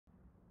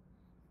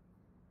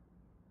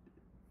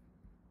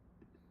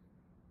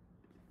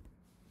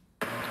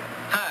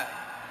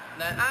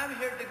and I'm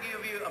here to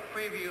give you a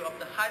preview of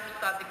the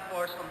hydrostatic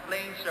force on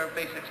plane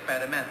surface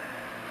experiment.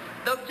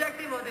 The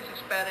objective of this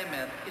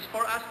experiment is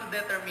for us to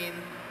determine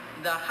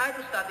the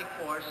hydrostatic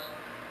force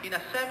in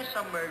a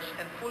semi-submerged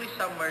and fully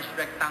submerged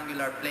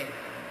rectangular plane.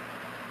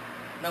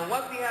 Now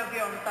what we have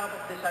here on top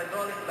of this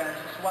hydraulic bench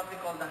is what we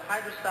call the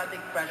hydrostatic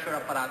pressure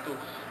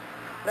apparatus.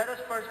 Let us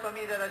first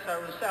familiarize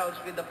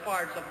ourselves with the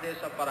parts of this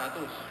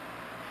apparatus.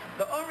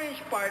 The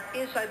orange part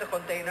inside the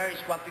container is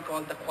what we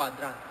call the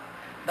quadrant.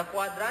 The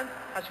quadrant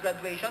has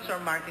graduations or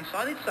markings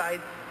on its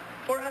side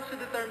for us to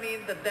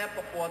determine the depth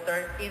of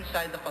water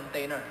inside the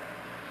container.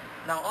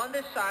 Now on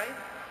this side,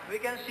 we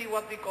can see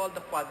what we call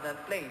the quadrant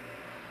plane.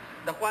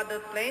 The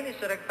quadrant plane is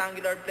a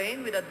rectangular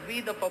plane with a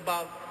width of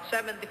about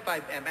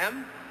 75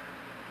 mm,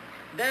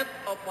 depth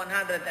of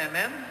 100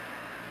 mm.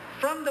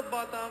 From the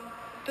bottom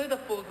to the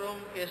fulcrum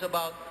is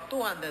about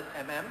 200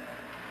 mm.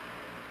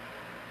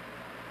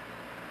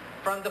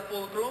 From the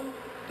fulcrum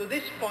to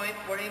this point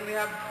wherein we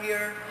have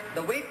here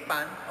the weight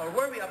pan, or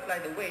where we apply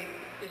the weight,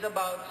 is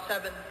about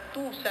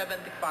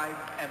 275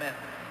 mm.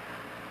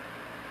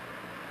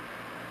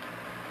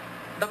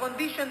 The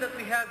condition that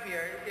we have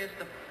here is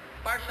the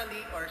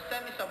partially or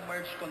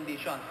semi-submerged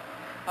condition.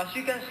 As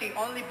you can see,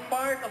 only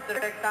part of the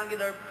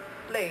rectangular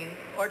plane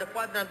or the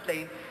quadrant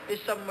plane is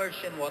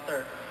submerged in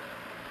water.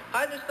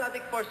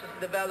 Hydrostatic forces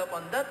develop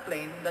on that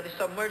plane that is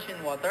submerged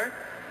in water,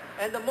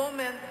 and the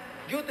moment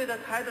due to that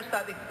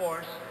hydrostatic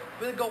force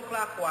will go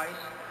clockwise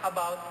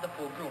about the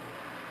fulcrum,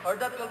 or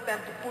that will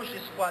tend to push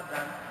this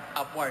quadrant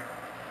upward.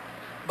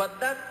 But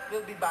that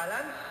will be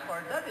balanced,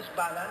 or that is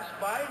balanced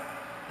by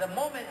the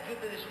moment due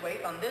to this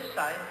weight on this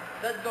side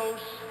that goes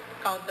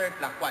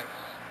counterclockwise.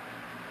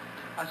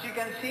 As you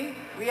can see,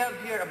 we have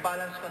here a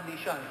balanced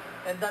condition,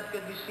 and that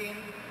could be seen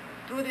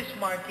through this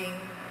marking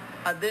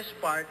at this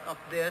part of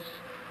this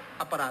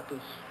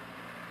apparatus.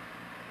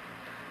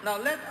 Now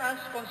let us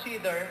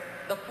consider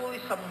the fully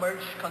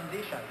submerged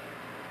condition.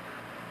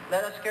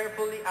 Let us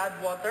carefully add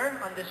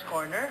water on this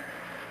corner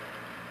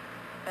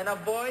and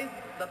avoid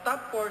the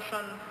top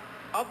portion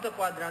of the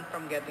quadrant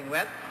from getting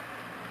wet.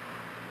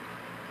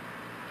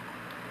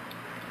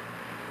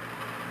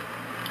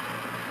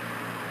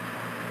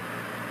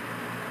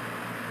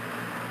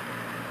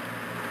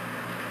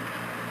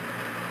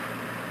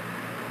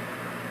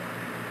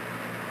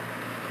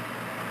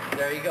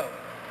 There you go.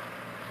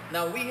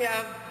 Now we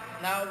have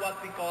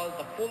what we call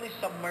the fully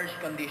submerged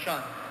condition.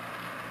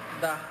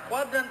 The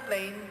quadrant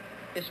plane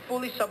is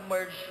fully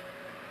submerged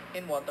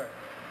in water.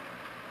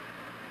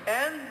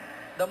 And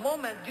the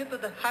moment due to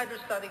the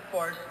hydrostatic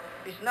force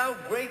is now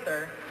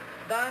greater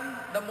than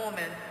the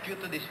moment due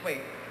to this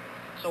weight.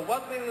 So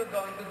what we are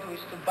going to do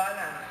is to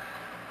balance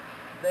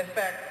the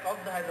effect of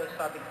the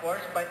hydrostatic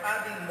force by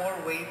adding more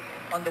weight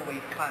on the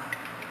weight pan.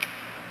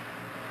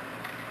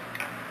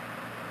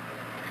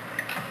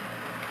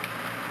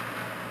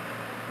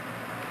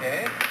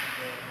 Okay,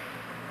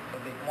 a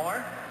bit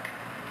more.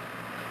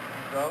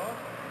 Go,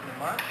 too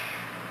much.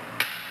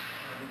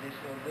 Maybe this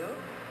will do.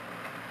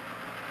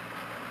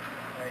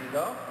 There you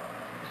go.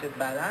 Is it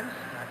balanced?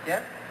 Not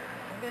yet.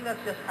 Okay, let's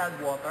just add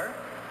water.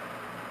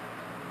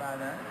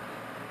 Balance.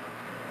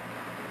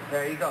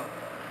 There you go.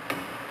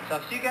 So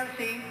as you can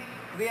see,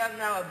 we have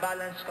now a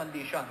balanced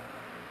condition.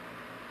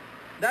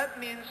 That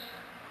means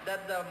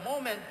that the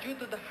moment due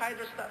to the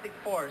hydrostatic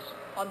force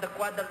on the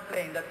quadrant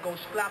plane that goes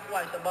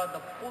clockwise about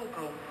the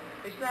fulcrum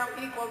is now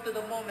equal to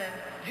the moment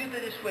due to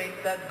this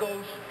weight that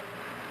goes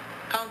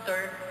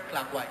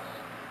counterclockwise.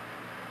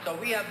 So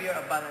we have here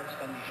a balanced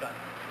condition.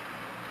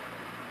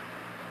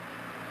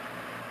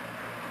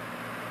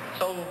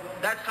 So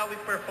that's how we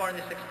perform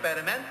this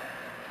experiment.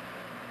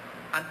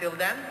 Until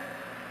then,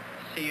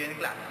 see you in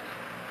class.